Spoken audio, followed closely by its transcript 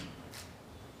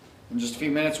In just a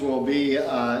few minutes, we'll be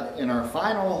in our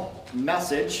final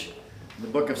message, the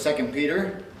book of 2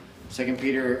 Peter. 2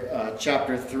 Peter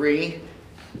chapter 3,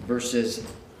 verses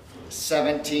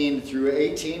 17 through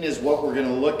 18 is what we're going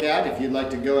to look at. If you'd like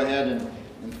to go ahead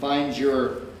and find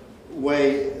your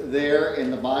way there in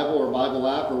the Bible or Bible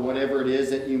app or whatever it is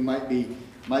that you might be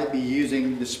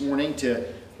using this morning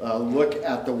to look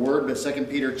at the Word. But 2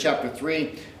 Peter chapter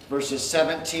 3, verses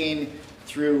 17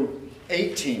 through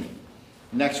 18.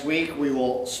 Next week, we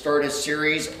will start a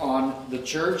series on the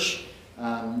church.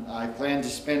 I plan to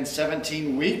spend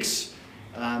 17 weeks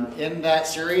in that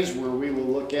series where we will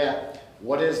look at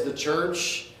what is the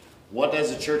church, what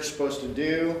is the church supposed to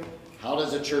do, how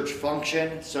does a church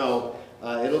function. So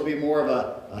it'll be more of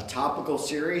a topical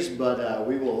series, but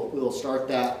we'll start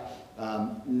that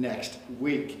next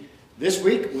week. This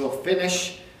week, we'll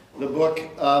finish the book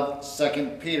of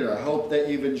 2 Peter. I hope that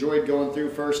you've enjoyed going through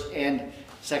 1st and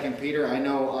 2 Peter. I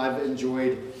know I've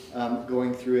enjoyed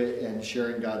going through it and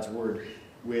sharing God's Word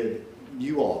with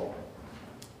you all.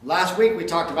 Last week we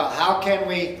talked about how can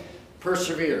we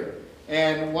persevere.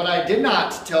 And what I did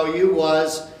not tell you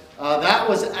was that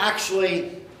was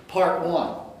actually part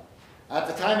 1. At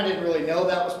the time I didn't really know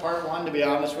that was part 1, to be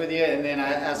honest with you. And then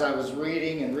as I was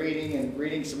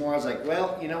reading some more, I was like,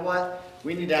 well, you know what?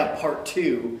 We need to have part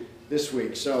 2 this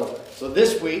week. So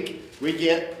this week we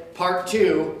get part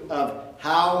 2 of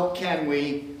how can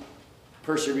we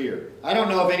persevere? I don't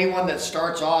know of anyone that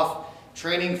starts off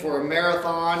training for a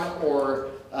marathon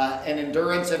or an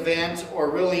endurance event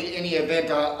or really any event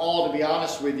at all, to be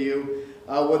honest with you,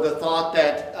 with the thought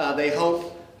that they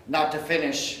hope not to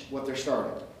finish what they're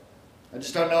starting. I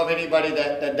just don't know of anybody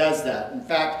that does that. In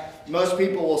fact, most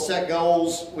people will set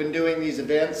goals when doing these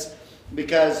events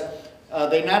because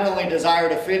they not only desire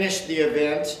to finish the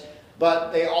event,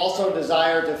 but they also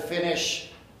desire to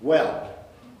finish well.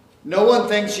 No one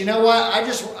thinks, you know what, I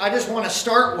just want to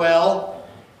start well,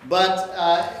 but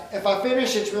if I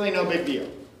finish, it's really no big deal.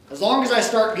 As long as I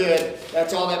start good,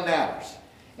 that's all that matters.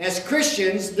 And as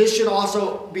Christians, this should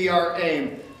also be our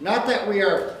aim. Not that we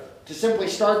are to simply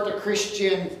start the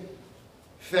Christian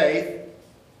faith,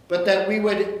 but that we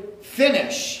would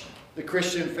finish the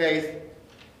Christian faith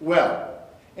well.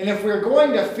 And if we're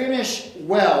going to finish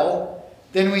well,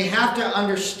 then we have to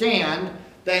understand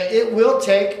that it will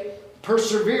take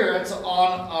perseverance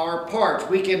on our part.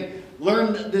 We can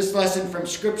learn this lesson from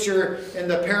Scripture in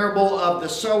the parable of the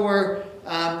sower,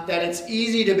 that it's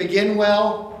easy to begin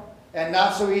well and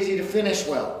not so easy to finish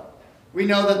well. We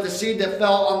know that the seed that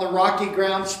fell on the rocky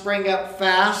ground sprang up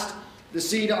fast. The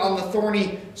seed on the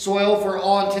thorny soil, for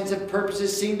all intents and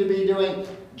purposes, seemed to be doing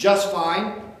just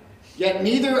fine. Yet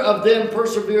neither of them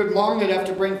persevered long enough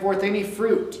to bring forth any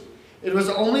fruit. It was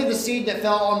only the seed that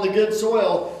fell on the good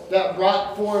soil that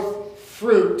brought forth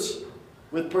fruit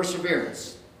with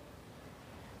perseverance.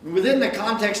 Within the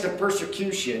context of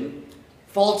persecution,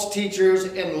 false teachers,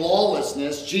 and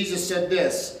lawlessness, Jesus said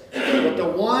this, "But the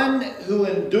one who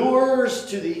endures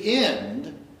to the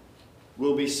end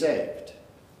will be saved."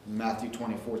 In Matthew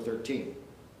 24:13.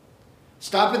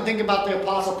 Stop and think about the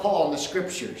Apostle Paul in the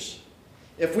Scriptures.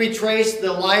 If we trace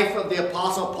the life of the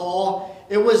Apostle Paul,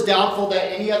 it was doubtful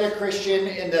that any other Christian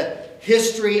in the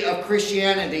history of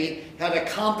Christianity had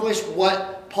accomplished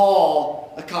what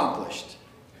Paul accomplished.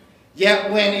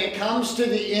 Yet when it comes to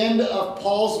the end of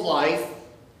Paul's life,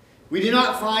 we do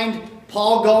not find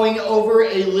Paul going over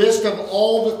a list of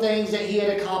all the things that he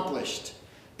had accomplished.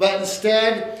 But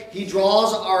instead, he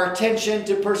draws our attention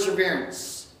to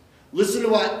perseverance. Listen to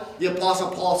what the Apostle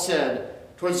Paul said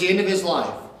towards the end of his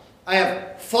life. "I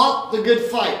have fought the good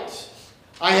fight.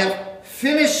 I have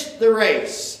finished the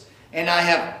race, and I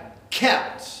have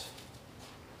kept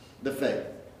the faith."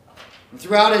 And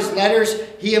throughout his letters,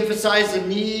 he emphasized the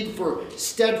need for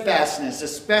steadfastness,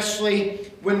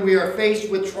 especially when we are faced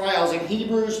with trials. In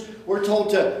Hebrews, we're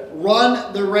told to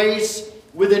run the race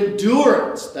with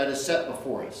endurance that is set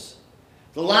before us.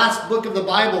 The last book of the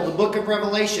Bible, the book of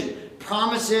Revelation,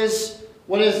 promises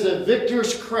what is the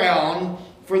victor's crown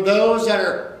for those that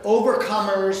are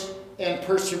overcomers and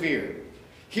persevere.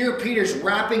 Here Peter's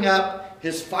wrapping up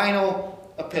his final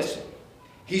epistle.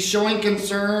 He's showing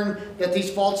concern that these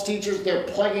false teachers, they're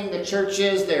plaguing the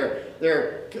churches,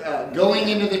 they're going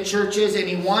into the churches, and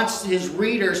he wants his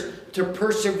readers to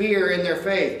persevere in their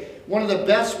faith. One of the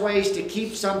best ways to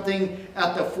keep something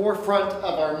at the forefront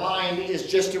of our mind is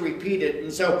just to repeat it.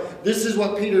 And so this is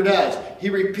what Peter does. He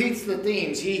repeats the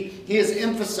themes. He has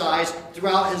emphasized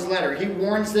throughout his letter. He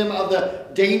warns them of the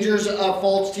dangers of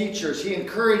false teachers. He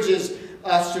encourages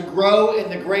us to grow in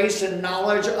the grace and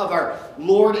knowledge of our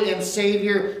Lord and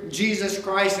Savior, Jesus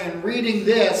Christ. And reading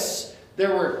this,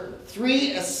 there were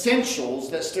three essentials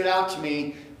that stood out to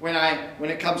me when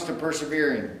it comes to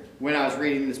persevering when I was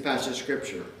reading this passage of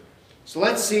Scripture. So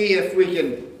let's see if we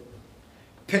can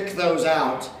pick those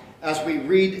out as we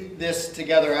read this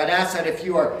together. I'd ask that if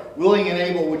you are willing and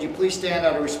able, would you please stand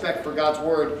out of respect for God's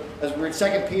Word as we read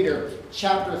 2 Peter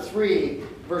chapter 3,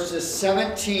 verses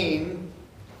 17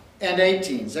 and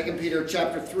 18. 2 Peter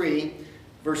chapter 3,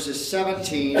 verses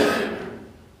 17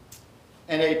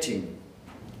 and 18.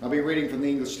 I'll be reading from the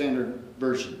English Standard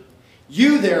Version.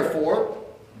 You therefore,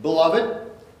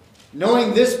 beloved,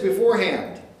 knowing this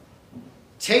beforehand,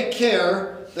 take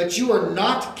care that you are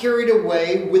not carried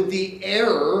away with the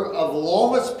error of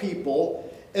lawless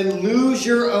people and lose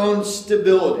your own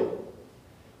stability,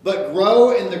 but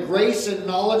grow in the grace and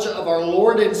knowledge of our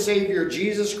Lord and Savior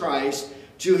Jesus Christ.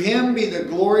 To him be the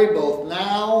glory both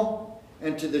now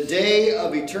and to the day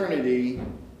of eternity.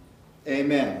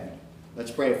 Amen. Let's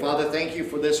pray. Father, thank you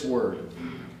for this word.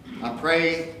 I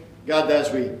pray, God, that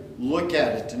as we look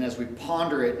at it and as we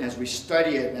ponder it and as we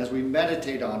study it and as we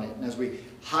meditate on it and as we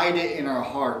hide it in our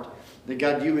heart, that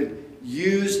God, you would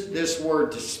use this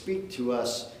word to speak to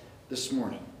us this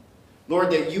morning. Lord,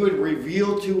 that you would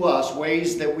reveal to us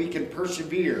ways that we can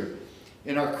persevere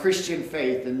in our Christian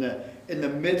faith in the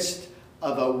midst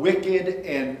of a wicked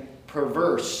and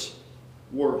perverse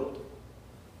world.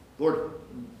 Lord,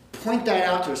 point that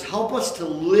out to us. Help us to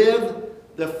live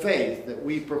the faith that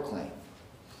we proclaim.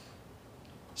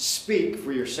 Speak,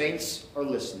 for your saints are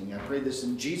listening. I pray this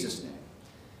in Jesus' name.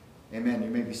 Amen. You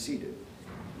may be seated.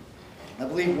 I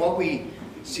believe what we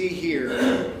see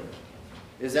here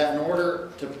is that in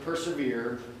order to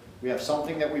persevere, we have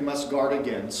something that we must guard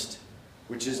against,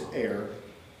 which is error.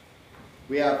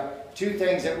 We have two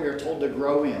things that we are told to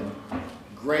grow in: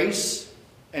 grace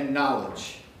and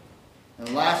knowledge.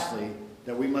 And lastly,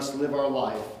 that we must live our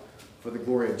life for the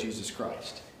glory of Jesus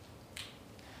Christ.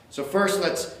 So first,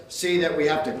 let's see that we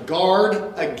have to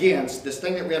guard against this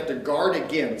thing that we have to guard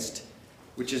against,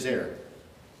 which is error.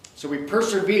 So we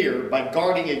persevere by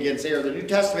guarding against error. The New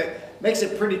Testament makes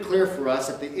it pretty clear for us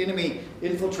that the enemy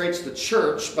infiltrates the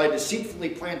church by deceitfully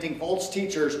planting false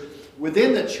teachers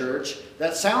within the church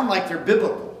that sound like they're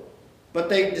biblical, but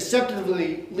they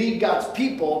deceptively lead God's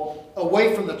people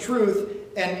away from the truth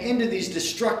and into these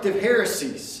destructive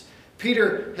heresies.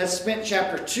 Peter has spent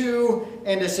chapter 2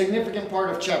 and a significant part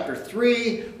of chapter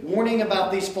 3 warning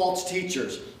about these false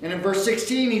teachers. And in verse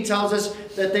 16 he tells us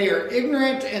that they are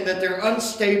ignorant and that they're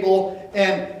unstable.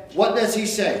 And what does he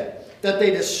say? That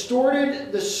they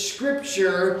distorted the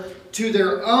scripture to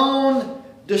their own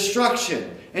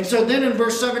destruction. And so then in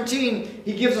verse 17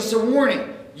 he gives us a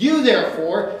warning. You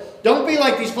therefore, don't be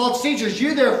like these false teachers.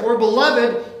 You therefore,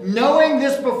 beloved, knowing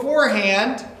this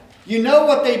beforehand, you know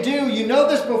what they do, you know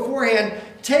this beforehand,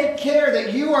 take care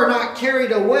that you are not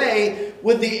carried away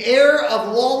with the error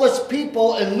of lawless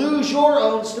people and lose your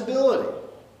own stability.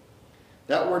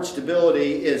 That word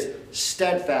stability is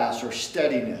steadfast or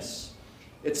steadiness.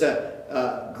 It's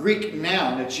a Greek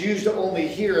noun. It's used only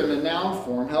here in the noun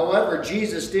form. However,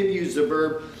 Jesus did use the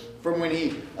verb from when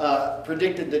he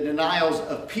predicted the denials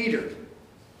of Peter.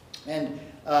 And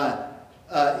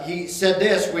he said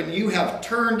this: when you have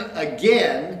turned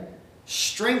again,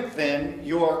 strengthen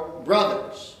your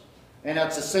brothers. And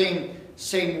that's the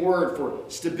same word for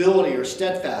stability or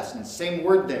steadfastness. Same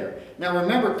word there. Now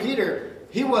remember, Peter,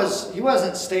 he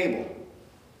wasn't stable.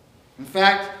 In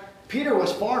fact, Peter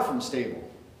was far from stable.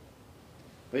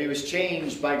 But he was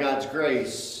changed by God's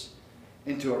grace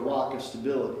into a rock of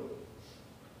stability,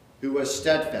 who was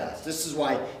steadfast. This is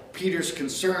why Peter's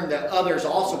concerned that others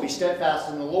also be steadfast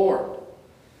in the Lord.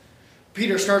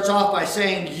 Peter starts off by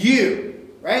saying you.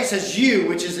 Right? He says you,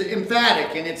 which is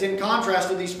emphatic, and it's in contrast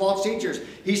to these false teachers.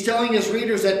 He's telling his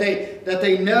readers that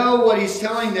they know what he's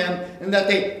telling them and that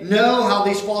they know how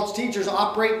these false teachers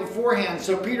operate beforehand.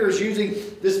 So Peter is using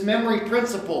this memory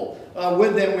principle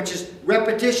with them, which is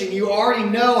repetition. You already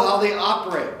know how they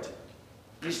operate.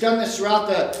 He's done this throughout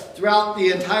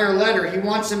the entire letter. He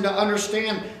wants them to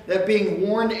understand that being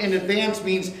warned in advance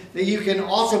means that you can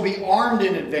also be armed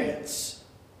in advance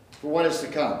for what is to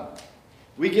come.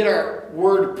 We get our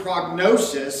word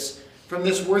prognosis from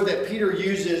this word that Peter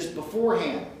uses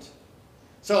beforehand.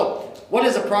 So, what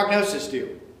does a prognosis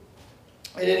do?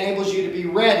 It enables you to be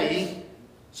ready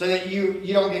so that you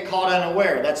don't get caught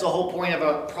unaware. That's the whole point of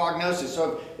a prognosis.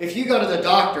 So, if you go to the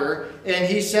doctor and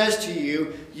he says to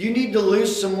you, you need to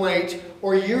lose some weight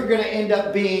or you're going to end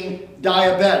up being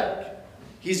diabetic.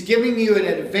 He's giving you an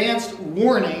advanced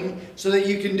warning so that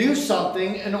you can do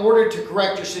something in order to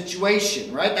correct your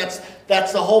situation, right?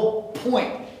 That's the whole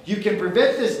point. You can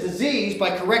prevent this disease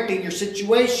by correcting your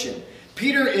situation.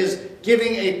 Peter is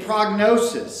giving a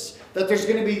prognosis that there's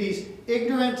going to be these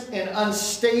ignorant and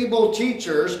unstable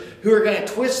teachers who are going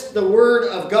to twist the word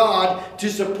of God to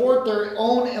support their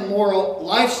own immoral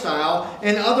lifestyle.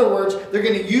 In other words, they're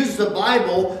going to use the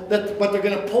Bible, but they're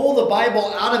going to pull the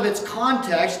Bible out of its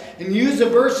context and use the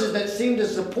verses that seem to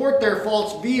support their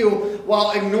false view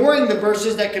while ignoring the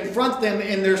verses that confront them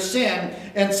in their sin.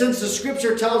 And since the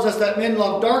scripture tells us that men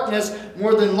love darkness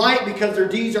more than light because their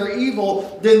deeds are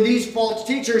evil, then these false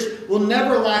teachers will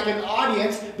never lack an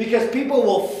audience, because people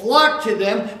will flock to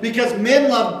them because men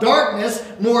love darkness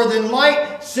more than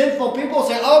light. Sinful people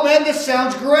say, oh man, this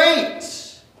sounds great.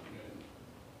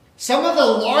 Some of the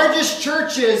largest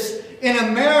churches in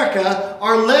America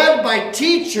are led by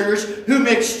teachers who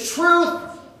mix truth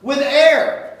with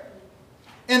error.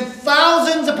 And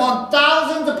thousands upon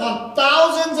thousands upon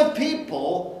thousands of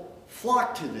people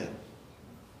flock to them.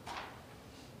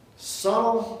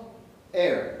 Subtle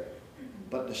error,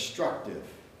 but destructive.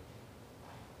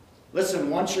 Listen,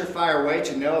 one surefire way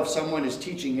to know if someone is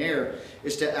teaching error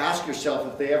is to ask yourself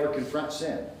if they ever confront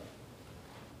sin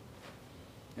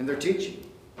in their teaching.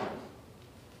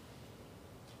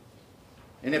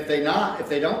 And if they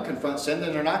don't confront sin,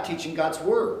 then they're not teaching God's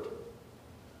word,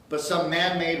 but some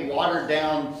man-made,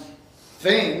 watered-down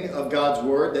thing of God's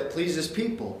word that pleases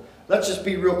people. Let's just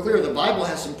be real clear. The Bible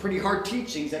has some pretty hard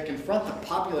teachings that confront the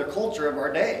popular culture of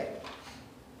our day.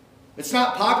 It's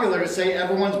not popular to say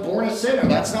everyone's born a sinner.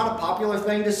 That's not a popular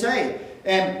thing to say.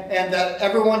 And that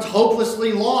everyone's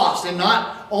hopelessly lost. And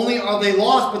not only are they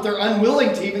lost, but they're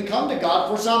unwilling to even come to God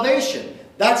for salvation.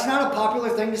 That's not a popular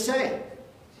thing to say.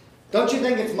 Don't you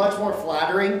think it's much more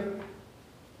flattering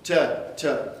to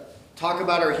talk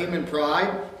about our human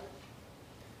pride?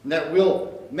 And that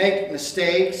we'll make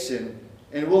mistakes and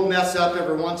we'll mess up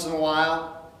every once in a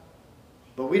while,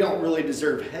 but we don't really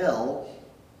deserve hell.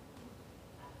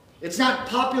 It's not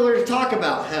popular to talk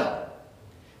about hell.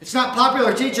 It's not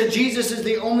popular to teach that Jesus is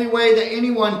the only way that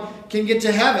anyone can get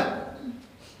to heaven.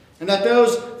 And that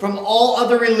those from all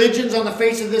other religions on the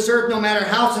face of this earth, no matter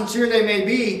how sincere they may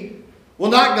be,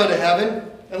 will not go to heaven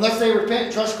unless they repent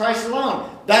and trust Christ alone.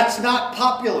 That's not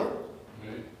popular.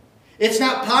 It's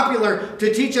not popular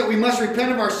to teach that we must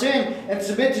repent of our sin and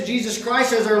submit to Jesus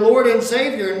Christ as our Lord and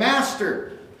Savior and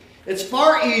Master. It's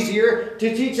far easier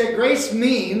to teach that grace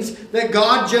means that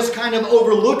God just kind of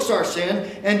overlooks our sin,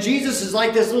 and Jesus is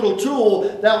like this little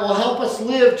tool that will help us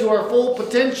live to our full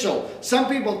potential. Some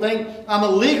people think I'm a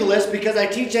legalist because I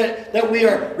teach that we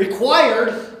are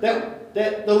required, that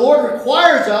the Lord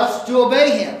requires us to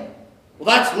obey Him. Well,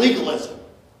 that's legalism.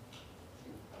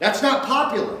 That's not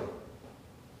popular.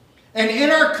 And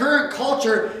in our current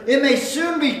culture, it may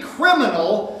soon be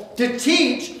criminal to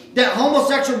teach that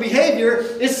homosexual behavior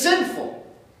is sinful.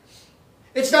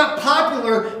 It's not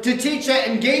popular to teach that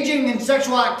engaging in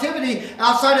sexual activity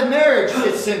outside of marriage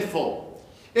is sinful.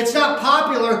 It's not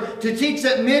popular to teach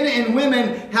that men and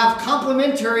women have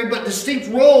complementary but distinct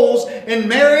roles in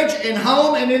marriage, in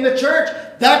home, and in the church.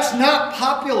 That's not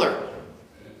popular.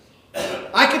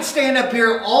 I could stand up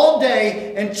here all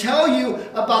day and tell you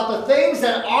about the things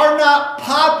that are not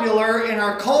popular in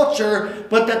our culture,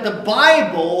 but that the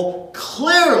Bible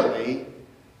clearly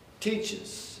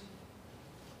teaches.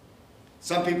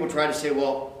 Some people try to say,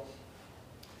 well,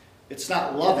 it's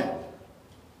not loving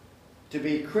to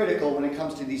be critical when it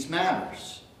comes to these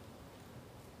matters.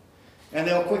 And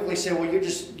they'll quickly say, well, you're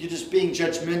just being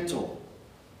judgmental.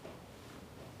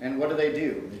 And what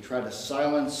do? They try to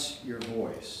silence your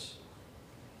voice.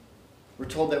 We're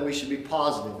told that we should be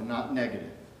positive and not negative.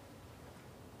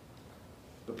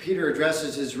 But Peter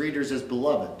addresses his readers as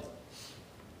beloved.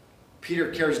 Peter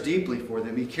cares deeply for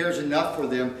them. He cares enough for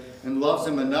them and loves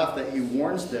them enough that he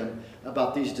warns them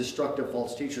about these destructive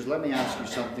false teachers. Let me ask you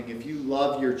something. If you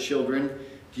love your children,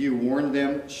 do you warn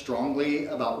them strongly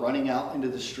about running out into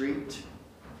the street?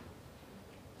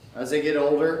 As they get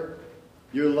older,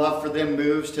 your love for them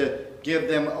moves to give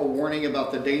them a warning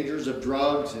about the dangers of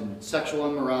drugs and sexual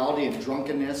immorality and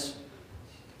drunkenness,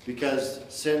 because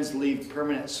sins leave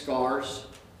permanent scars.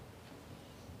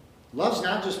 Love's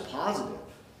not just positive.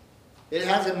 It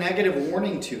has a negative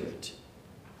warning to it.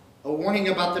 A warning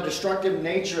about the destructive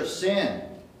nature of sin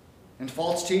and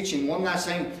false teaching. One last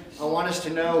thing I want us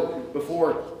to know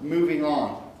before moving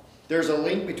on. There's a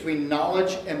link between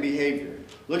knowledge and behavior.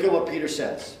 Look at what Peter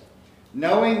says.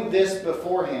 Knowing this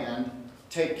beforehand,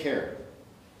 take care.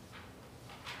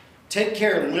 Take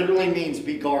care literally means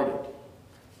be guarded.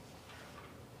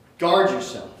 Guard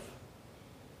yourself.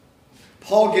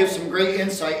 Paul gives some great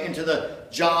insight into the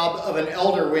job of an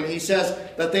elder when he says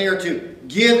that they are to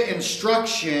give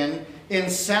instruction in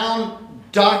sound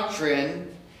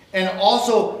doctrine and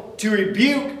also to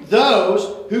rebuke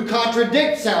those who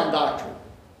contradict sound doctrine.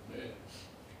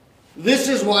 This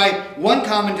is why one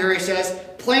commentary says,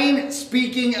 plain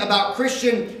speaking about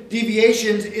Christian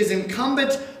deviations is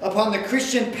incumbent upon the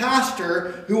Christian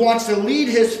pastor who wants to lead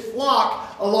his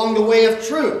flock along the way of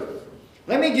truth.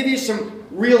 Let me give you some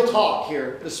real talk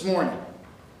here this morning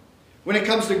when it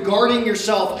comes to guarding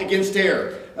yourself against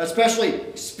error,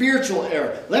 especially spiritual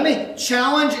error. Let me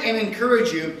challenge and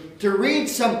encourage you to read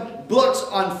some books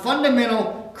on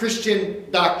fundamental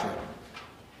Christian doctrine.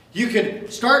 You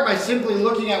could start by simply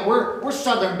looking at, we're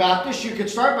Southern Baptists. You could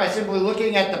start by simply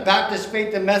looking at the Baptist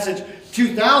Faith and Message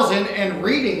 2000 and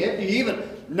reading it. Do you even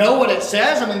know what it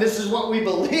says? I mean, this is what we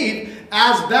believe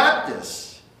as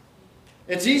Baptists.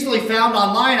 It's easily found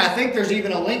online. I think there's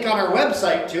even a link on our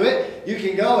website to it. You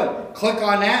can go and click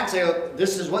on that and say, oh,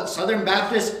 this is what Southern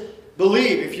Baptists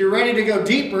believe. If you're ready to go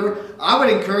deeper, I would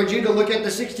encourage you to look at the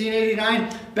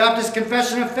 1689 Baptist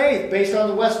Confession of Faith based on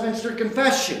the Westminster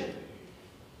Confession.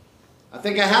 I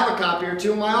think I have a copy or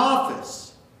two in my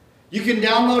office. You can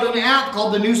download an app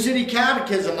called the New City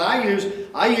Catechism that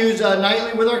I use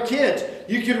nightly with our kids.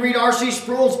 You can read R.C.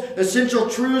 Sproul's Essential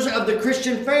Truths of the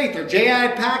Christian Faith or J.I.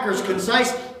 Packer's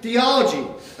Concise Theology,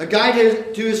 a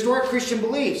guide to historic Christian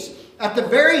beliefs. At the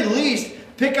very least,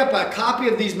 pick up a copy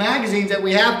of these magazines that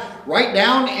we have right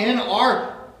down in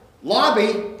our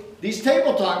lobby, these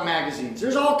Table Talk magazines.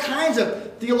 There's all kinds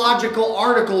of theological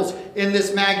articles in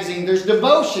this magazine. There's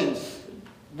devotions.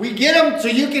 We get them so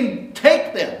you can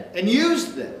take them and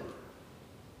use them.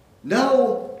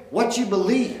 Know what you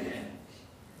believe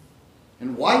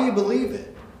and why you believe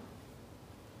it.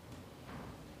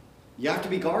 You have to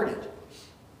be guarded.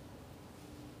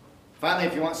 Finally,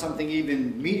 if you want something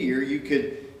even meatier, you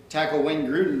could tackle Wayne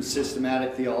Gruden's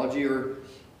systematic theology or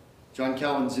John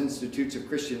Calvin's Institutes of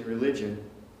Christian Religion.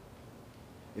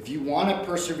 If you want to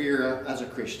persevere as a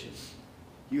Christian,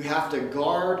 you have to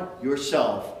guard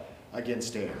yourself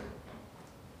against error,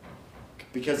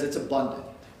 because it's abundant.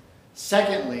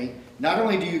 Secondly, not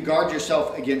only do you guard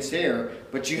yourself against error,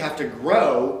 but you have to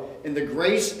grow in the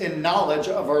grace and knowledge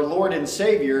of our Lord and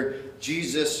Savior,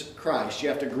 Jesus Christ. You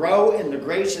have to grow in the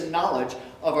grace and knowledge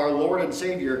of our Lord and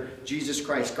Savior, Jesus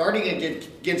Christ. Guarding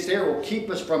against error will keep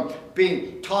us from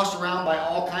being tossed around by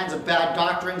all kinds of bad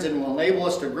doctrines and will enable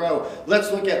us to grow.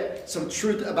 Let's look at some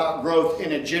truth about growth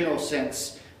in a general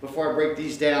sense before I break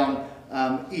these down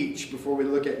before we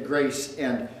look at grace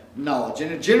and knowledge.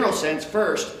 In a general sense,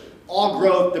 first, all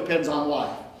growth depends on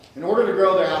life. In order to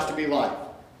grow, there has to be life.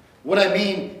 What I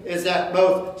mean is that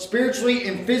both spiritually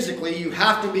and physically, you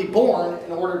have to be born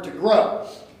in order to grow.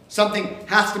 Something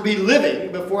has to be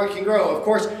living before it can grow. Of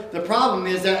course, the problem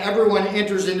is that everyone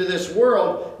enters into this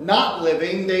world not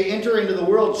living. They enter into the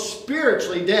world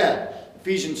spiritually dead.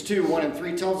 Ephesians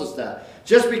 2:1-3 tells us that.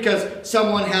 Just because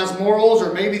someone has morals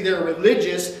or maybe they're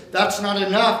religious, that's not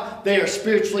enough. They are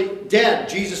spiritually dead.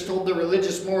 Jesus told the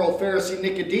religious moral Pharisee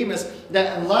Nicodemus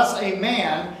that unless a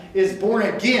man is born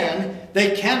again,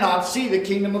 they cannot see the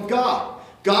kingdom of God.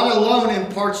 God alone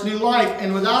imparts new life,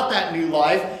 and without that new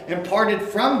life imparted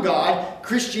from God,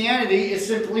 Christianity is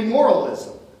simply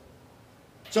moralism.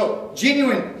 So,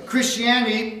 genuine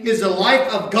Christianity is the life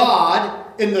of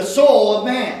God in the soul of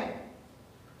man.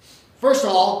 First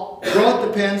of all, growth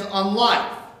depends on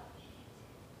life.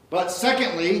 But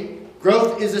secondly,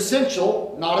 growth is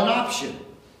essential, not an option.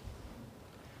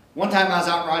 One time I was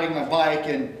out riding my bike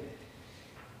and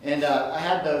I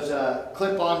had those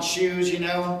clip-on shoes, you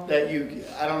know, that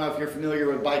I don't know if you're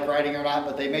familiar with bike riding or not,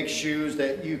 but they make shoes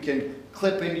that you can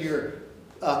clip into your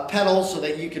pedals so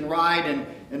that you can ride, and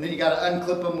then you got to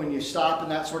unclip them when you stop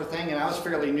and that sort of thing. And I was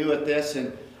fairly new at this,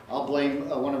 and I'll blame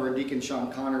one of our deacons,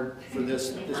 Sean Connor, for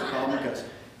this problem, because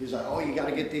he's like, oh, you got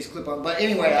to get these clip-on. But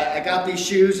anyway, I got these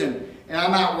shoes, and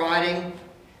I'm out riding,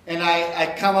 and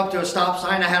I come up to a stop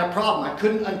sign. I had a problem. I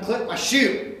couldn't unclip my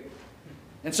shoe.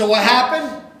 And so what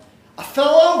happened? I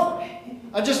fell over.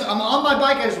 I'm on my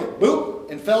bike. I just went boop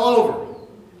and fell over.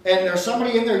 And there's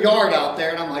somebody in their yard out there,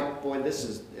 and I'm like, boy,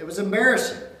 it was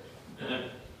embarrassing.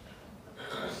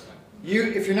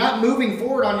 If you're not moving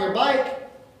forward on your bike,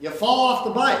 you fall off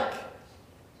the bike.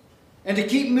 And to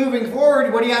keep moving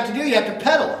forward, what do you have to do? You have to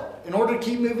pedal in order to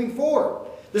keep moving forward.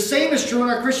 The same is true in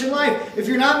our Christian life. If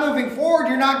you're not moving forward,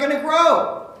 you're not going to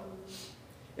grow.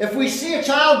 If we see a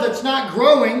child that's not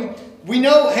growing, we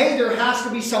know, hey, there has to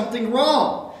be something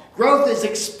wrong. Growth is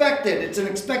expected. It's an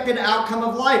expected outcome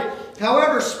of life.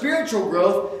 However, spiritual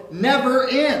growth never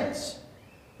ends.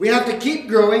 We have to keep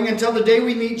growing until the day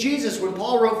we meet Jesus. When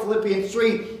Paul wrote Philippians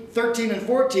 3:13 and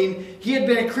 14, he had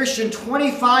been a Christian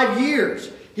 25 years.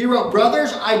 He wrote,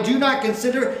 "Brothers, I do not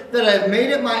consider that I have made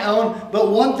it my own,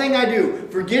 but one thing I do,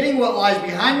 forgetting what lies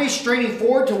behind me, straining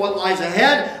forward to what lies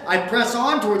ahead, I press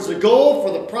on towards the goal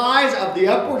for the prize of the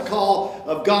upward call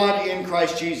of God in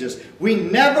Christ Jesus." We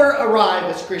never arrive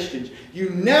as Christians.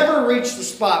 You never reach the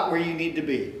spot where you need to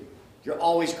be. You're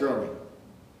always growing.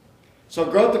 So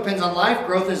growth depends on life.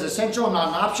 Growth is essential, not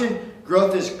an option.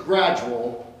 Growth is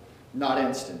gradual, not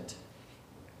instant.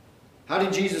 How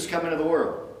did Jesus come into the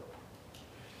world?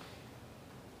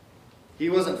 He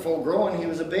wasn't full grown, he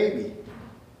was a baby.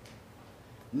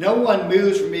 No one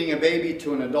moves from being a baby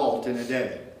to an adult in a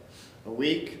day, a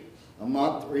week, a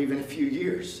month, or even a few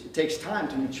years. It takes time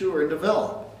to mature and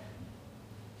develop.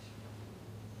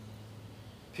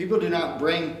 People do not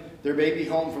bring their baby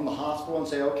home from the hospital and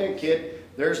say, "Okay, kid,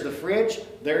 there's the fridge,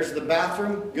 there's the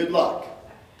bathroom, good luck.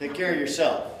 Take care of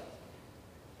yourself."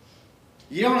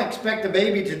 You don't expect a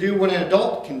baby to do what an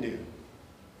adult can do,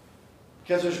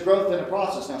 because there's growth in the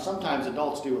process. Now, sometimes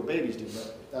adults do what babies do,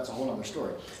 but that's a whole other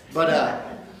story. But,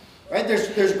 right,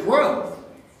 there's growth.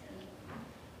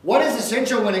 What is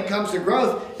essential when it comes to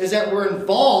growth is that we're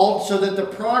involved so that the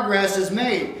progress is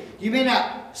made. You may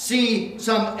not see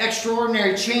some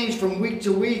extraordinary change from week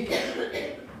to week,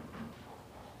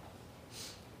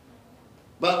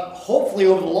 but hopefully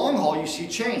over the long haul you see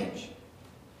change.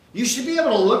 You should be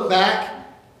able to look back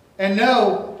and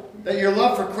know that your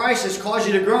love for Christ has caused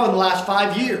you to grow in the last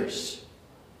 5 years.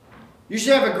 You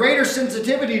should have a greater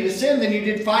sensitivity to sin than you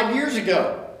did 5 years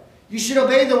ago. You should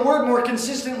obey the Word more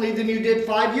consistently than you did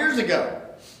 5 years ago.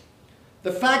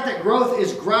 The fact that growth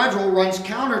is gradual runs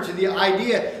counter to the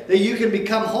idea that you can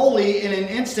become holy in an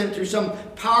instant through some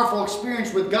powerful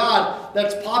experience with God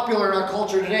that's popular in our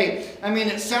culture today. I mean,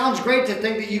 it sounds great to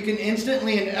think that you can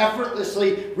instantly and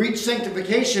effortlessly reach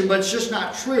sanctification, but it's just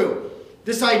not true.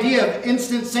 This idea of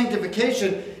instant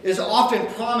sanctification is often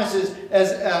promised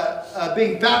as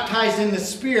being baptized in the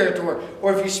Spirit,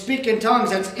 or if you speak in tongues,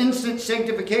 that's instant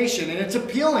sanctification. And it's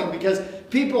appealing because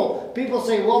people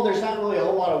say, well, there's not really a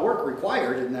whole lot of work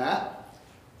required in that.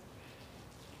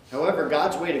 However,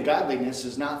 God's way to godliness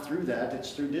is not through that,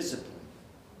 it's through discipline,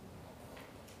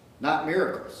 not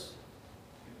miracles.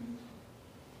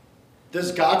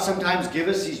 Does God sometimes give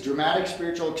us these dramatic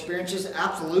spiritual experiences?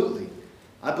 Absolutely.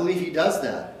 I believe He does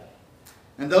that.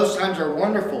 And those times are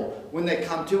wonderful when they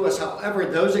come to us. However,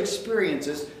 those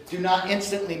experiences do not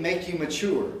instantly make you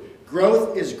mature.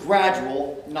 Growth is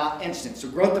gradual, not instant. So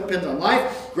growth depends on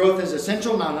life. Growth is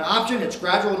essential, not an option. It's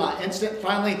gradual, not instant.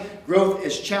 Finally, growth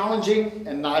is challenging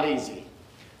and not easy.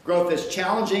 Growth is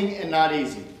challenging and not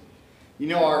easy. You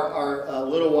know our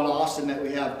little one, Austin, that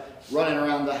we have running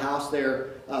around the house there.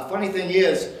 Funny thing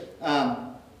is,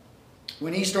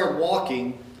 when he started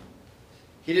walking,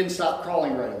 he didn't stop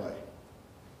crawling right away.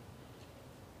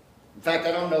 In fact,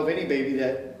 I don't know of any baby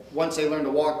that once they learn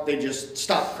to walk, they just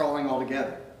stop crawling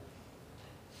altogether.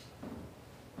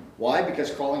 Why? Because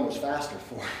crawling was faster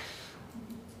for him.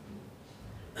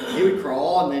 He would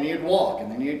crawl and then he would walk,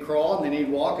 and then he would crawl and then he'd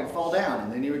walk and fall down,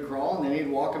 and then he would crawl and then he'd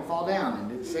walk and fall down, and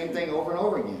did the same thing over and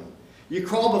over again. You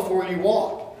crawl before you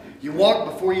walk. You walk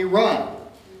before you run.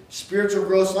 Spiritual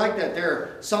growth's like that. There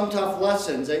are some tough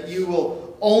lessons that you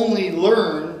will only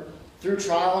learn through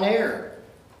trial and error.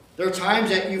 There are times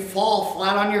that you fall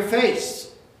flat on your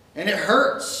face and it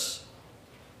hurts.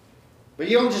 But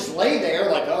you don't just lay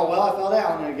there like, oh, well, I fell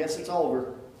down and I guess it's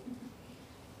over.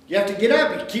 You have to get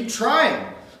up and keep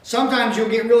trying. Sometimes you'll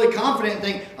get really confident and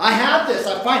think, I have this.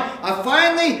 I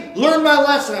finally learned my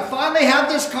lesson. I finally have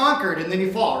this conquered. And then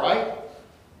you fall, right?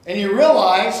 And you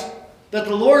realize that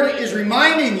the Lord is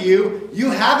reminding you, you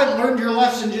haven't learned your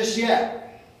lesson just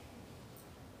yet.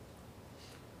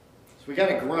 So we got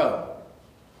to grow.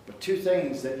 But two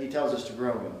things that He tells us to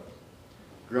grow in.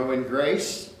 Grow in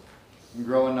grace and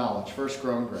grow in knowledge. First,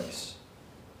 grow in grace.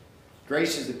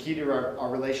 Grace is the key to our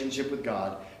relationship with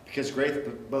God, because grace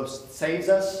both saves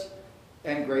us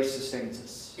and grace sustains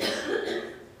us.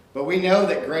 But we know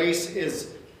that grace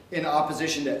is in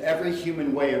opposition to every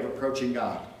human way of approaching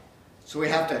God. So we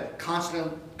have to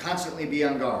constantly be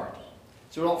on guard,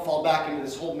 so we don't fall back into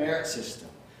this whole merit system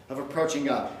of approaching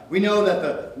God. We know that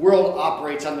the world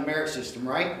operates on the merit system,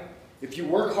 right? If you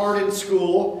work hard in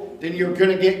school, then you're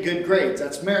going to get good grades.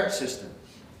 That's merit system.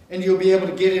 And you'll be able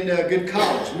to get into a good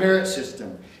college, merit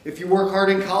system. If you work hard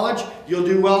in college, you'll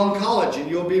do well in college and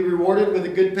you'll be rewarded with a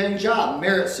good paying job,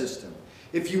 merit system.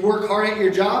 If you work hard at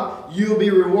your job, you'll be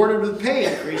rewarded with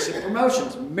pay increase and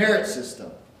promotions, merit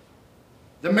system.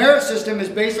 The merit system is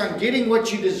based on getting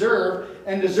what you deserve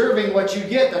and deserving what you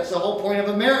get. That's the whole point of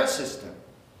a merit system.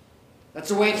 That's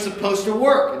the way it's supposed to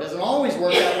work. It doesn't always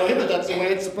work that way, but that's the way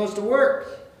it's supposed to work.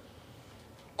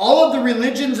 All of the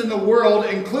religions in the world,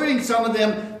 including some of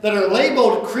them that are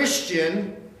labeled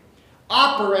Christian,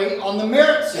 operate on the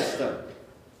merit system.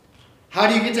 How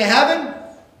do you get to heaven?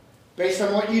 Based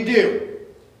on what you do.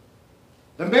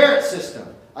 The merit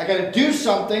system. I got to do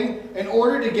something in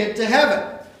order to get to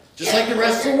heaven. Just like the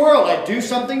rest of the world. I do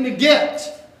something to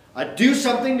get. I do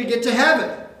something to get to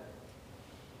heaven.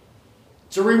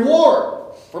 It's a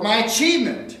reward for my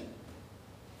achievement.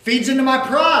 Feeds into my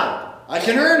pride. I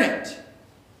can earn it.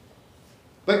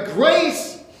 But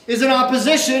grace is in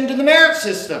opposition to the merit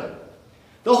system.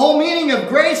 The whole meaning of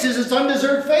grace is it's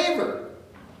undeserved favor.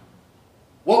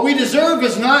 What we deserve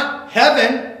is not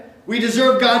heaven. We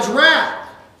deserve God's wrath.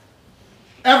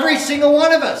 Every single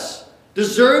one of us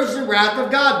deserves the wrath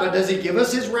of God. But does He give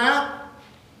us His wrath?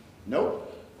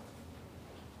 Nope.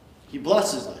 He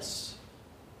blesses us.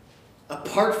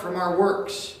 Apart from our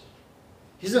works.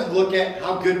 He doesn't look at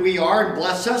how good we are and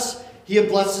bless us. He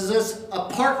blesses us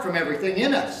apart from everything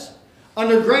in us.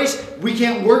 Under grace, we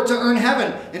can't work to earn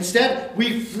heaven. Instead,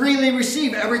 we freely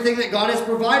receive everything that God has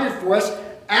provided for us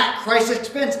at Christ's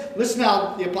expense. Listen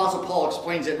how the Apostle Paul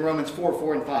explains it in Romans 4,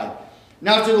 4 and 5.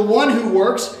 Now to the one who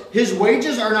works, his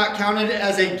wages are not counted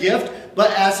as a gift,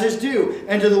 but as his due.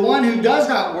 And to the one who does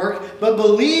not work, but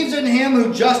believes in Him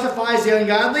who justifies the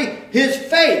ungodly, his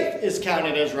faith is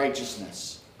counted as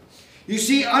righteousness. You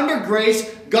see, under grace,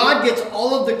 God gets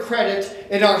all of the credit,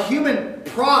 and our human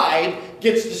pride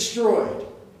gets destroyed.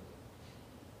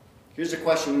 Here's a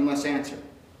question we must answer.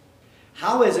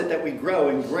 How is it that we grow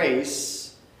in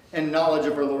grace and knowledge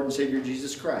of our Lord and Savior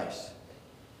Jesus Christ?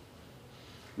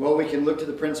 Well, we can look to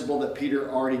the principle that Peter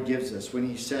already gives us when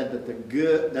he said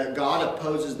that God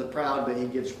opposes the proud, but He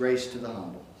gives grace to the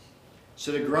humble.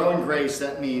 So to grow in grace,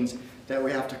 that means that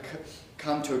we have to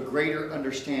come to a greater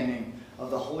understanding of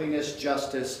the holiness,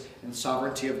 justice, and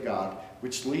sovereignty of God,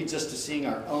 which leads us to seeing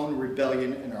our own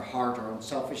rebellion in our heart, our own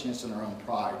selfishness, and our own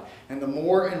pride. And the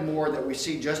more and more that we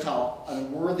see just how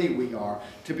unworthy we are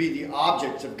to be the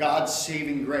objects of God's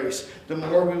saving grace, the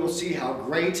more we will see how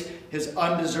great His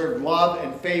undeserved love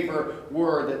and favor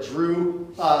were that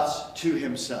drew us to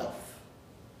Himself.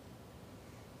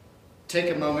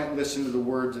 Take a moment and listen to the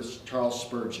words of Charles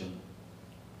Spurgeon.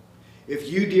 If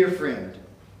you, dear friend,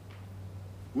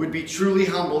 would be truly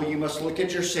humble, you must look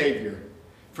at your Savior.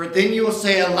 For then you will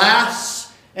say,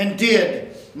 alas, and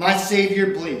did my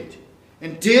Savior bleed?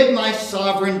 And did my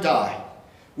sovereign die?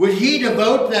 Would He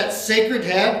devote that sacred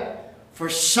head for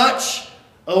such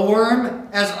a worm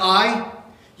as I?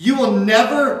 You will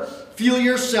never feel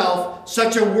yourself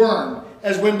such a worm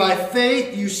as when by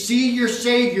faith you see your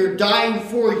Savior dying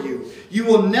for you. You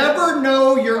will never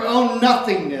know your own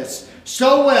nothingness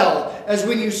so well as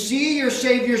when you see your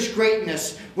Savior's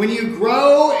greatness. When you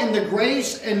grow in the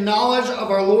grace and knowledge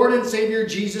of our Lord and Savior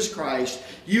Jesus Christ,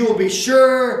 you will be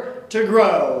sure to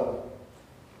grow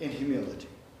in humility.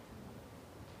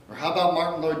 Or how about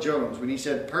Martin Lloyd-Jones when he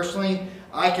said, personally,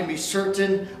 I can be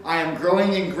certain I am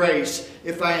growing in grace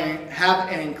if I have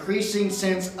an increasing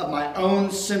sense of my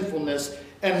own sinfulness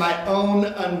and my own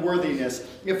unworthiness,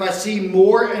 if I see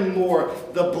more and more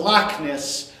the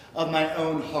blackness of my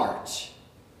own heart.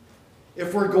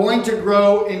 If we're going to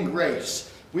grow in grace,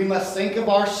 we must think of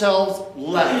ourselves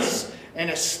less and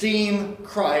esteem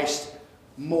Christ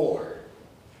more.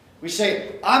 We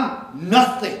say, I'm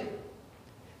nothing.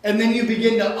 And then you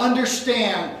begin to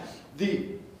understand the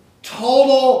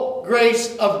total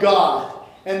grace of God.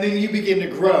 And then you begin to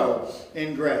grow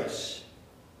in grace.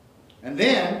 And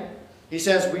then he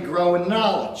says we grow in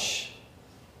knowledge.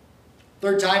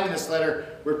 Third time in this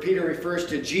letter where Peter refers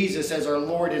to Jesus as our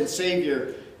Lord and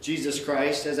Savior, Jesus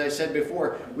Christ. As I said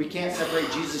before, we can't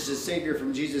separate Jesus as Savior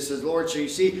from Jesus as Lord. So you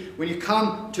see, when you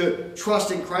come to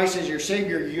trust in Christ as your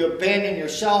Savior, you abandon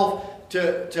yourself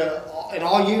to and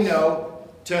all you know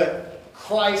to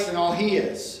Christ and all He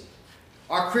is.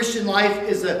 Our Christian life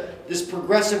is this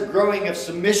progressive growing of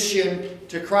submission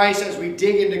to Christ as we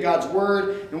dig into God's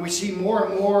Word and we see more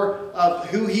and more of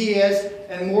who He is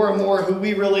and more who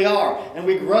we really are. And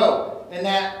we grow in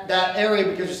that area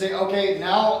because we say, okay,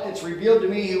 now it's revealed to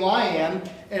me who I am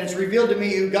and it's revealed to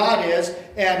me who God is.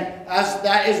 And as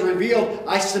that is revealed,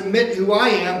 I submit who I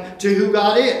am to who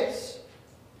God is.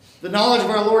 The knowledge of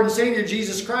our Lord and Savior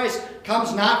Jesus Christ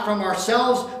comes not from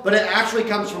ourselves, but it actually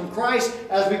comes from Christ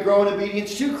as we grow in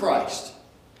obedience to Christ.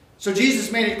 So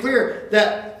Jesus made it clear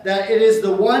that it is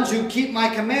the ones who keep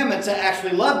my commandments that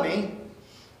actually love me.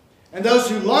 And those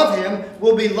who love Him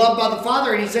will be loved by the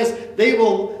Father. And He says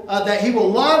that He will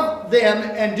love them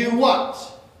and do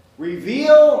what?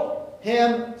 Reveal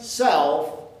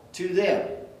Himself to them.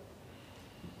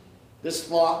 This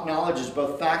knowledge is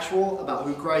both factual about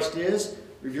who Christ is,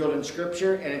 revealed in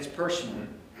Scripture, and it's personal.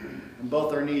 And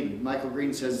both are needed. Michael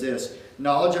Green says this: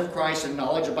 knowledge of Christ and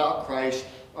knowledge about Christ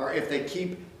are, if they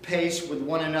keep pace with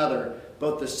one another,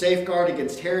 both the safeguard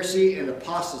against heresy and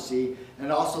apostasy,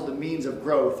 and also the means of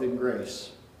growth in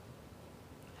grace.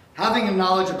 Having a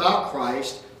knowledge about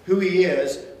Christ, who He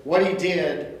is, what He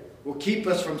did, will keep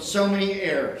us from so many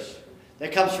errors.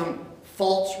 That comes from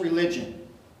false religion.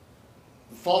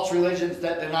 False religions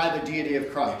that deny the deity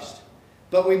of Christ.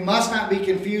 But we must not be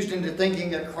confused into thinking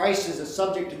that Christ is a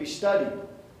subject to be studied.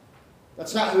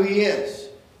 That's not who He is.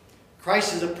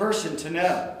 Christ is a person to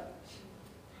know.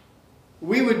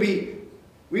 We would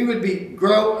be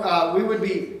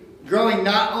growing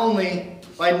not only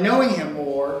by knowing Him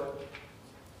more,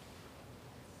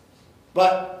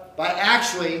 but by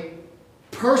actually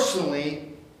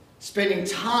personally spending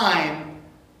time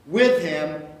with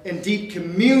Him in deep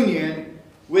communion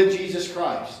with Jesus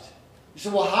Christ. You say,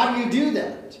 well, how do you do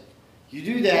that? You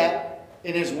do that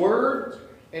in His Word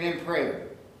and in prayer.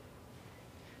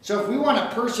 So if we want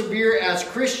to persevere as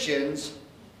Christians,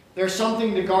 there's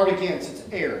something to guard against. It's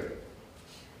error.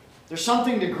 There's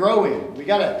something to grow in. We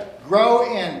got to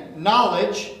grow in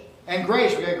knowledge and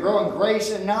grace. We got to grow in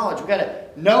grace and knowledge. We got to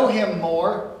know Him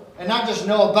more, and not just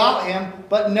know about Him,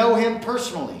 but know Him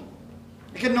personally.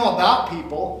 We can know about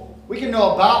people. We can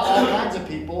know about all kinds of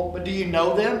people, but do you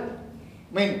know them?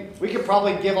 I mean, we could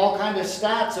probably give all kinds of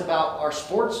stats about our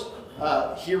sports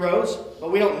heroes,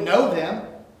 but we don't know them.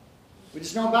 We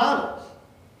just know about it.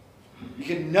 You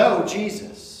can know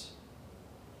Jesus,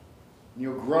 and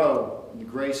you'll grow in the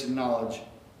grace and knowledge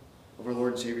of our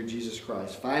Lord and Savior Jesus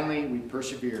Christ. Finally, we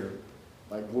persevere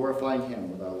by glorifying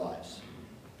Him with our lives.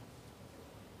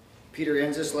 Peter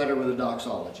ends this letter with a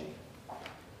doxology.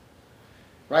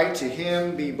 Right, to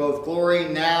Him be both glory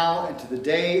now and to the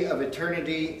day of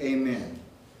eternity. Amen.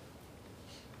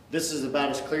 This is about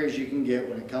as clear as you can get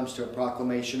when it comes to a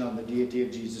proclamation on the deity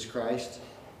of Jesus Christ.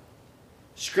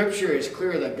 Scripture is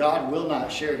clear that God will not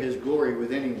share His glory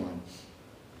with anyone.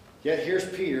 Yet here's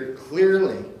Peter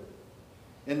clearly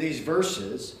in these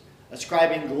verses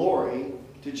ascribing glory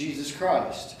to Jesus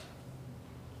Christ.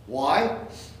 Why?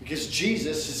 Because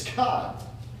Jesus is God.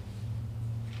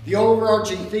 The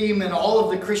overarching theme in all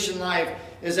of the Christian life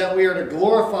is that we are to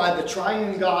glorify the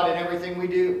triune God in everything we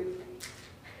do.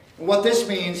 And what this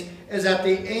means is that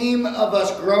the aim of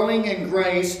us growing in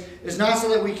grace is not so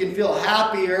that we can feel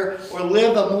happier or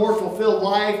live a more fulfilled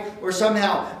life or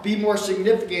somehow be more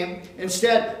significant.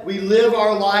 Instead, we live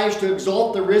our lives to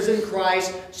exalt the risen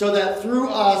Christ so that through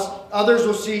us, others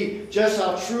will see just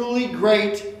how truly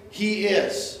great He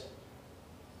is.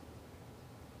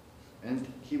 And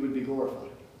He would be glorified.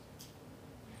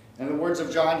 In the words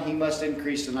of John, He must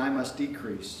increase and I must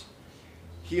decrease.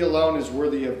 He alone is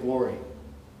worthy of glory.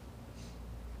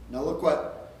 Now look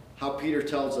how Peter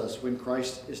tells us when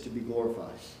Christ is to be glorified.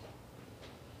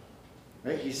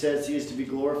 Right? He says He is to be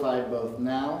glorified both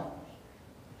now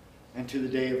and to the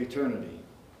day of eternity.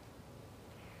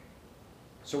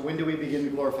 So when do we begin to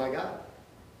glorify God?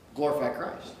 Glorify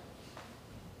Christ.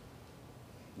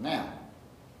 Now.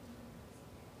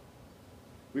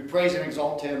 We praise and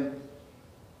exalt Him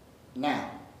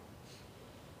now.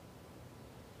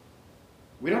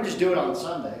 We don't just do it on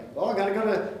Sunday. Well, I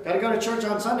gotta go to church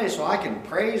on Sunday so I can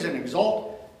praise and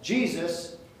exalt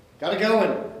Jesus. Gotta go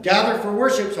and gather for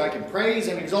worship so I can praise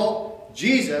and exalt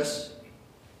Jesus.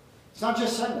 It's not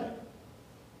just Sunday.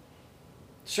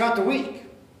 It's throughout the week.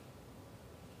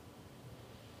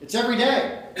 It's every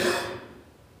day.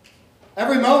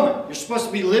 Every moment. You're supposed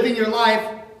to be living your life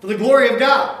for the glory of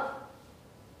God.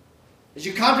 As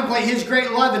you contemplate His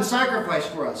great love and sacrifice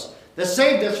for us that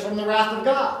saved us from the wrath of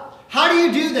God. How do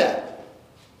you do that?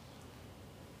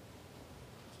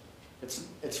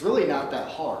 It's really not that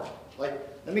hard. Like,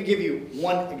 let me give you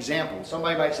one example.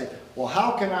 Somebody might say, well,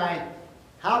 how can I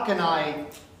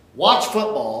watch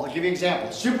football? I'll give you an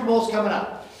example. Super Bowl's coming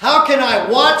up. How can I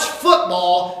watch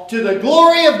football to the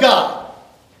glory of God?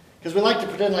 Because we like to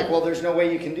pretend like, well, there's no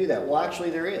way you can do that. Well,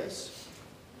 actually there is.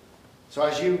 So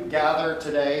as you gather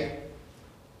today,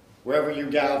 wherever you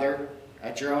gather,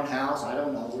 at your own house, I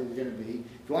don't know where you're going to be.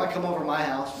 If you want to come over to my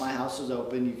house is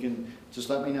open. You can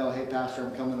just let me know, hey, Pastor,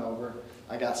 I'm coming over.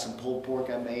 I got some pulled pork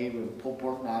I made with pulled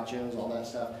pork nachos, all that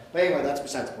stuff. But anyway, that's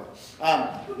besides the point.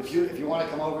 If you want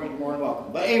to come over, you're more than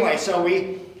welcome. But anyway, so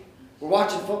we're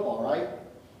watching football, right?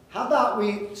 How about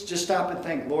we just stop and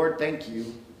think, Lord, thank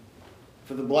you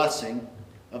for the blessing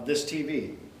of this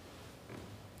TV.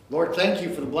 Lord, thank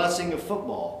you for the blessing of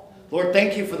football. Lord,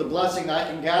 thank you for the blessing that I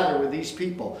can gather with these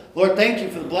people. Lord, thank you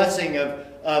for the blessing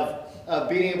of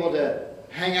being able to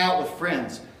hang out with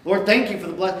friends. Lord, thank you for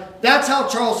the blessing. That's how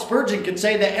Charles Spurgeon could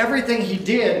say that everything he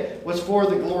did was for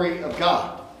the glory of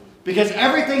God. Because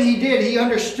everything he did, he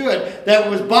understood that it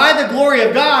was by the glory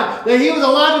of God that he was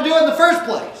allowed to do it in the first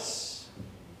place.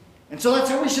 And so that's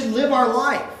how we should live our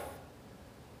life.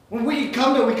 When we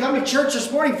come to church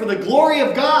this morning for the glory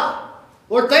of God.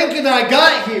 Lord, thank you that I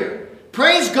got here.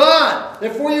 Praise God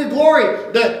that for your glory,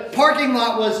 the parking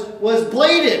lot was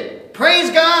bladed. Praise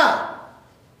God.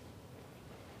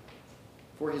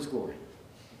 For his glory.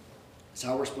 That's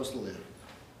how we're supposed to live.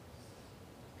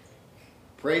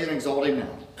 Praise and exalt him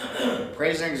now.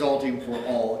 Praise and exalt him for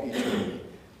all eternity.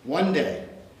 One day,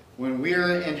 when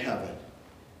we're in heaven,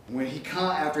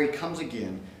 after he comes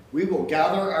again, we will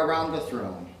gather around the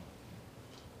throne.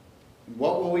 And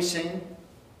what will we sing?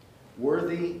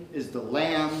 Worthy is the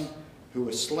Lamb who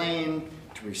was slain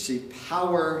to receive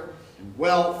power and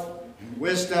wealth and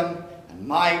wisdom and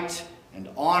might and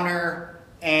honor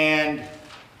and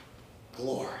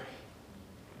glory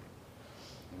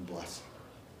and blessing.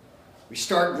 We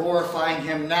start glorifying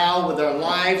him now with our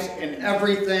lives and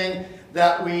everything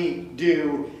that we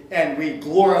do, and we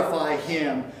glorify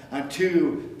him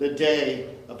unto the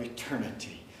day of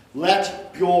eternity.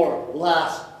 Let your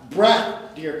last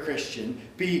breath, dear Christian,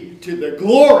 be to the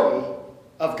glory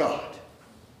of God.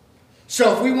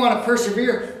 So if we want to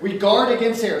persevere, we guard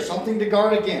against error. Something to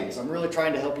guard against. I'm really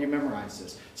trying to help you memorize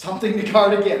this. Something to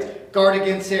guard against. Guard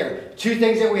against error. Two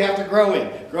things that we have to grow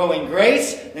in. Grow in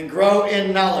grace and grow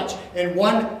in knowledge. And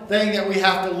one thing that we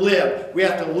have to live. We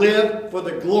have to live for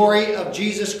the glory of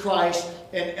Jesus Christ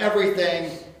in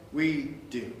everything we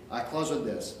do. I close with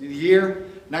this. The year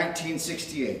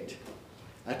 1968.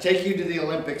 I take you to the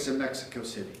Olympics in Mexico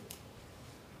City.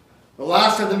 The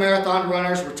last of the marathon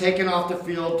runners were taken off the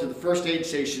field to the first aid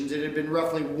stations. It had been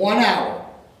roughly 1 hour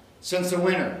since the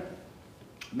winner,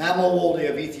 Mamo Wolde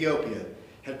of Ethiopia,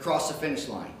 had crossed the finish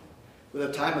line with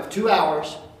a time of 2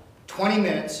 hours, 20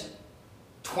 minutes,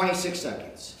 26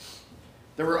 seconds.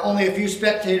 There were only a few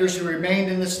spectators who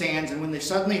remained in the stands, and when they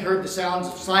suddenly heard the sounds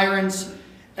of sirens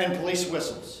and police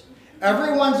whistles,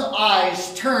 everyone's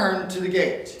eyes turned to the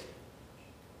gate,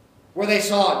 where they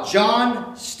saw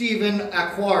John Stephen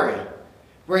Akhwari,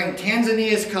 wearing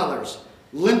Tanzania's colors,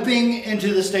 limping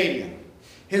into the stadium.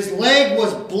 His leg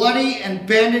was bloody and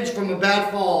bandaged from a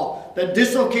bad fall that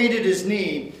dislocated his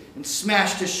knee and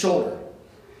smashed his shoulder.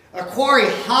 Akhwari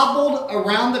hobbled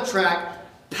around the track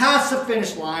past the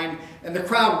finish line, and the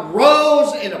crowd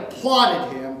rose and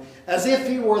applauded him as if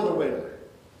he were the winner.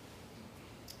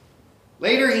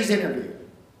 Later, he's interviewed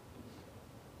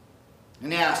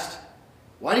and asked,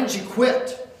 "Why didn't you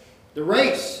quit the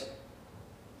race?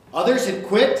 Others had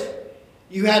quit.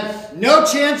 You had no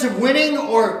chance of winning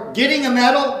or getting a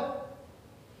medal."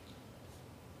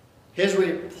 His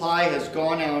reply has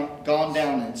gone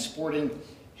down in sporting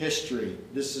history.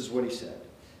 This is what he said.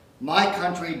 "My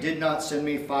country did not send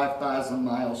me 5,000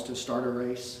 miles to start a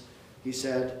race," he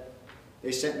said.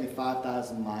 "They sent me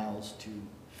 5,000 miles to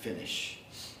finish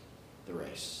the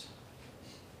race."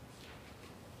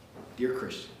 Dear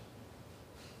Christian,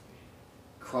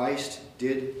 Christ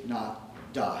did not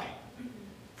die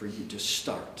for you to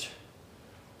start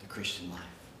the Christian life.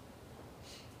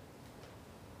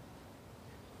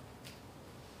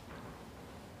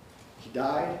 He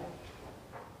died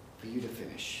for you to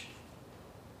finish.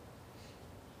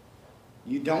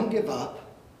 You don't give up.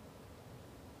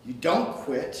 You don't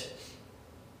quit.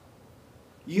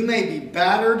 You may be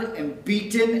battered and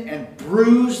beaten and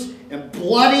bruised and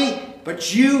bloody,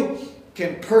 but you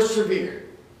can persevere.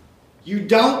 You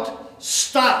don't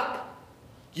stop.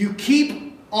 You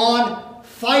keep on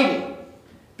fighting,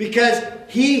 because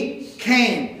he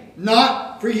came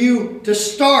not for you to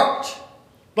start,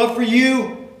 but for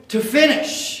you to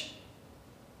finish.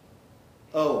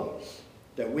 Oh,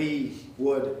 that we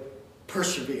would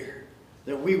persevere,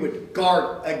 that we would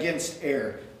guard against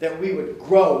error, that we would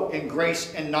grow in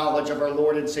grace and knowledge of our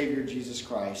Lord and Savior Jesus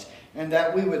Christ, and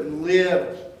that we would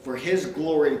live for his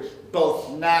glory both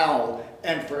now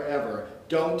and forever.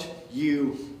 Don't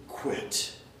you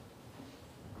quit.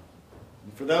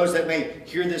 And for those that may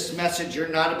hear this message, you're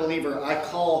not a believer, I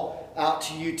call out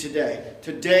to you today.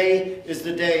 Today is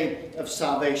the day of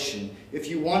salvation. If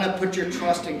you want to put your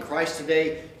trust in Christ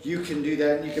today, you can do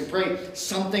that. And you can pray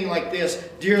something like this: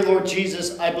 "Dear Lord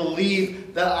Jesus, I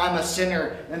believe that I'm a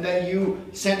sinner, and that you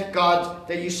sent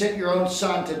your own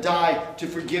Son to die to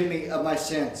forgive me of my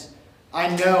sins. I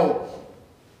know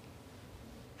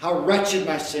how wretched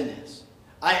my sin is.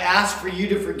 I ask for you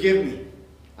to forgive me.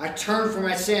 I turn from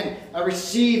my sin. I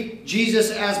receive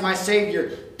Jesus as my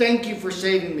Savior. Thank you for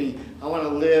saving me. I want to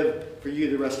live for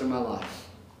you the rest of my life."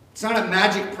 It's not a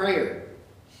magic prayer.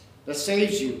 that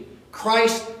saves you.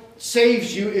 Christ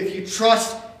saves you if you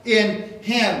trust in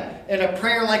Him. And a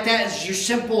prayer like that is your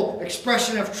simple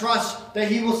expression of trust that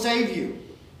He will save you.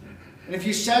 And if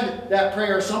you said that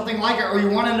prayer or something like it, or you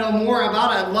want to know more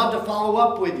about it, I'd love to follow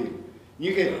up with you.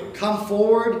 You can come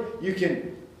forward. You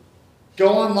can go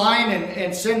online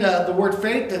and send the word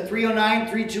faith to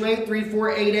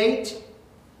 309-328-3488.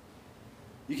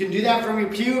 You can do that from your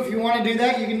pew if you want to do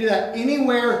that. You can do that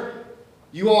anywhere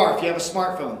you are if you have a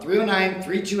smartphone.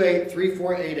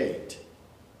 309-328-3488.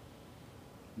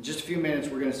 In just a few minutes,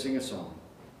 we're going to sing a song.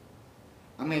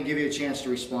 I'm going to give you a chance to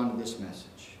respond to this message.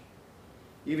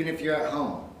 Even if you're at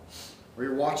home or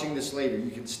you're watching this later, you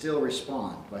can still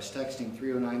respond by texting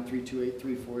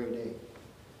 309-328-3488.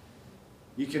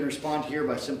 You can respond here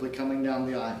by simply coming down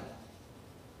the aisle.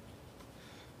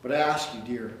 But I ask you,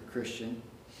 dear Christian,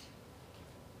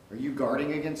 are you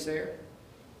guarding against error?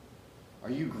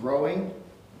 Are you growing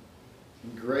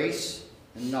in grace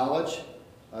and knowledge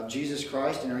of Jesus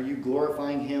Christ? And are you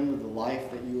glorifying Him with the life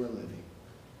that you are living?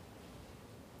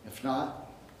 If not,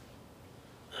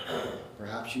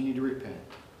 perhaps you need to repent.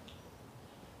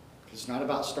 It's not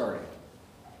about starting.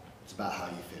 It's about how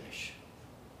you finish.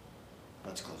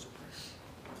 Let's close with prayer.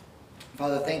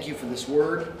 Father, thank you for this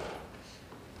word.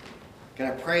 God,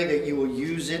 I pray that you will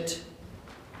use it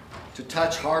to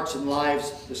touch hearts and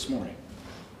lives this morning.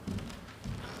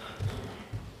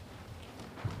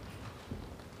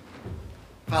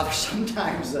 Father,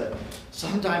 sometimes the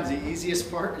easiest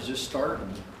part is just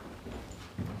starting.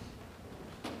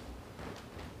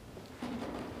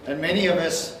 And many of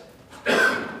us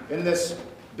in this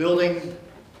building,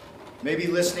 maybe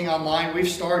listening online, we've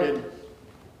started.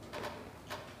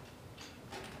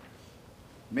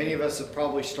 Many of us have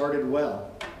probably started well.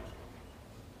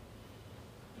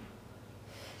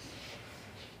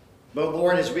 But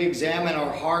Lord, as we examine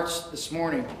our hearts this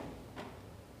morning,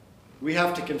 we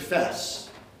have to confess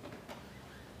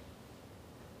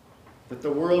that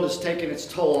the world has taken its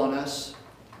toll on us.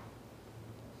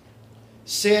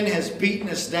 Sin has beaten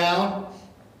us down.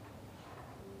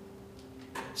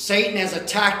 Satan has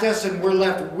attacked us and we're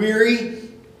left weary,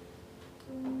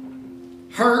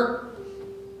 hurt,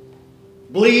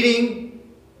 bleeding,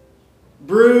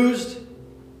 bruised.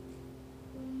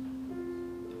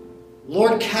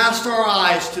 Lord, cast our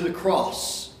eyes to the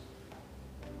cross,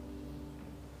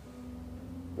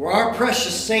 where our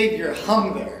precious Savior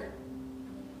hung there,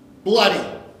 bloody,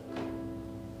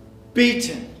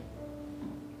 beaten,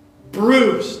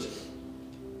 bruised,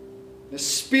 the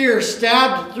spear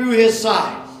stabbed through His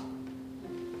side.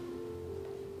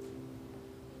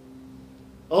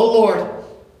 Oh Lord,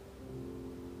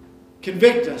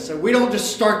 convict us that we don't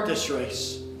just start this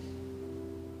race,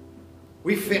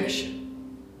 we finish it.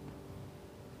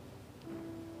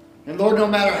 And Lord, no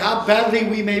matter how badly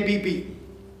we may be beaten,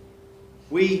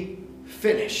 we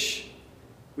finish.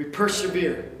 We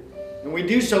persevere. And we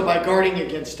do so by guarding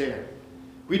against error.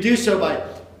 We do so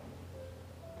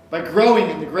by growing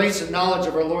in the grace and knowledge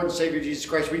of our Lord and Savior Jesus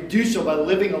Christ. We do so by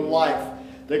living a life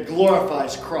that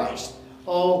glorifies Christ.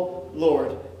 Oh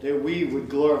Lord, that we would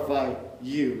glorify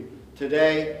you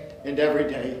today and every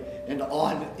day and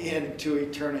on into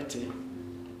eternity.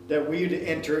 That we would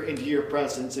enter into your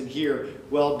presence and hear,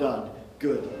 well done,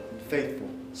 good and faithful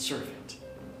servant.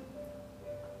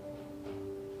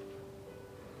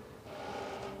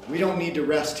 We don't need to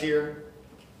rest here.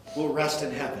 We'll rest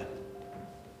in heaven.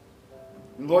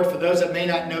 And Lord, for those that may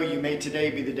not know you, may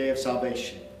today be the day of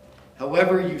salvation.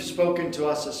 However you've spoken to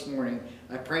us this morning,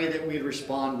 I pray that we'd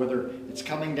respond, whether it's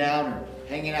coming down or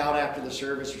hanging out after the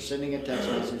service or sending a text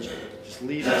message. Just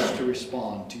lead us to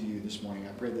respond to you this morning.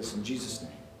 I pray this in Jesus'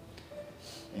 name.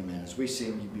 Amen. As we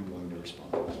sing, you be willing to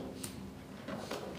respond.